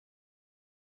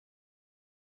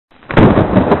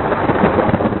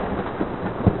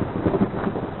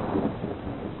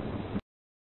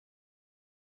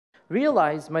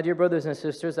Realize, my dear brothers and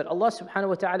sisters, that Allah subhanahu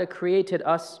wa ta'ala created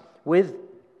us with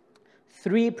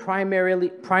three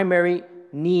primary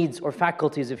needs or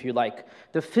faculties, if you like.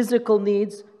 The physical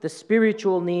needs, the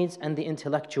spiritual needs, and the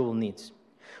intellectual needs.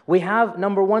 We have,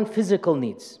 number one, physical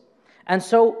needs. And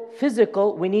so,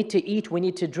 physical, we need to eat, we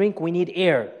need to drink, we need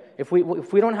air. If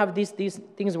we don't have these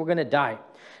things, we're going to die.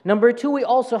 Number two, we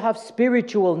also have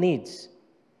spiritual needs.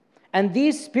 And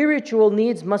these spiritual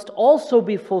needs must also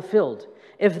be fulfilled.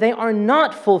 If they are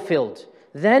not fulfilled,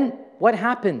 then what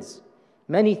happens?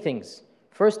 Many things.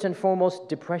 First and foremost,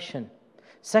 depression.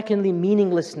 Secondly,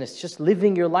 meaninglessness, just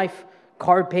living your life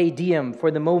carpe diem for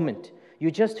the moment.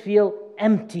 You just feel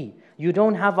empty. You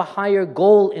don't have a higher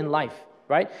goal in life,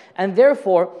 right? And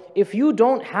therefore, if you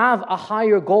don't have a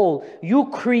higher goal, you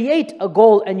create a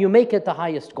goal and you make it the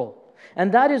highest goal.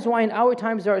 And that is why in our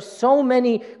times there are so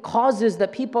many causes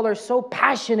that people are so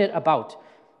passionate about.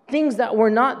 Things that were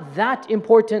not that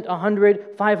important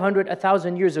 100, 500,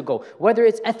 1,000 years ago. Whether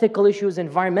it's ethical issues,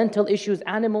 environmental issues,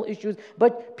 animal issues.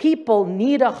 But people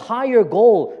need a higher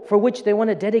goal for which they want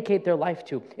to dedicate their life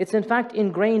to. It's in fact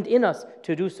ingrained in us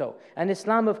to do so. And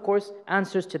Islam, of course,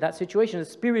 answers to that situation, a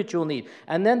spiritual need.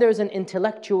 And then there's an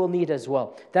intellectual need as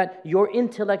well. That your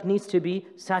intellect needs to be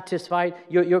satisfied,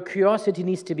 your curiosity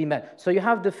needs to be met. So you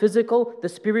have the physical, the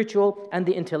spiritual, and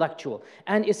the intellectual.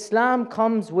 And Islam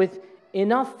comes with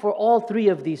enough for all three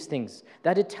of these things.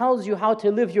 That it tells you how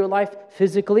to live your life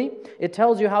physically, it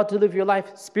tells you how to live your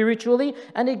life spiritually,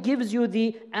 and it gives you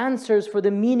the answers for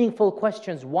the meaningful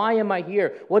questions. Why am I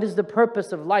here? What is the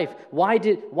purpose of life? Why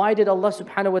did Allah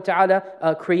subhanahu wa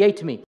ta'ala create me?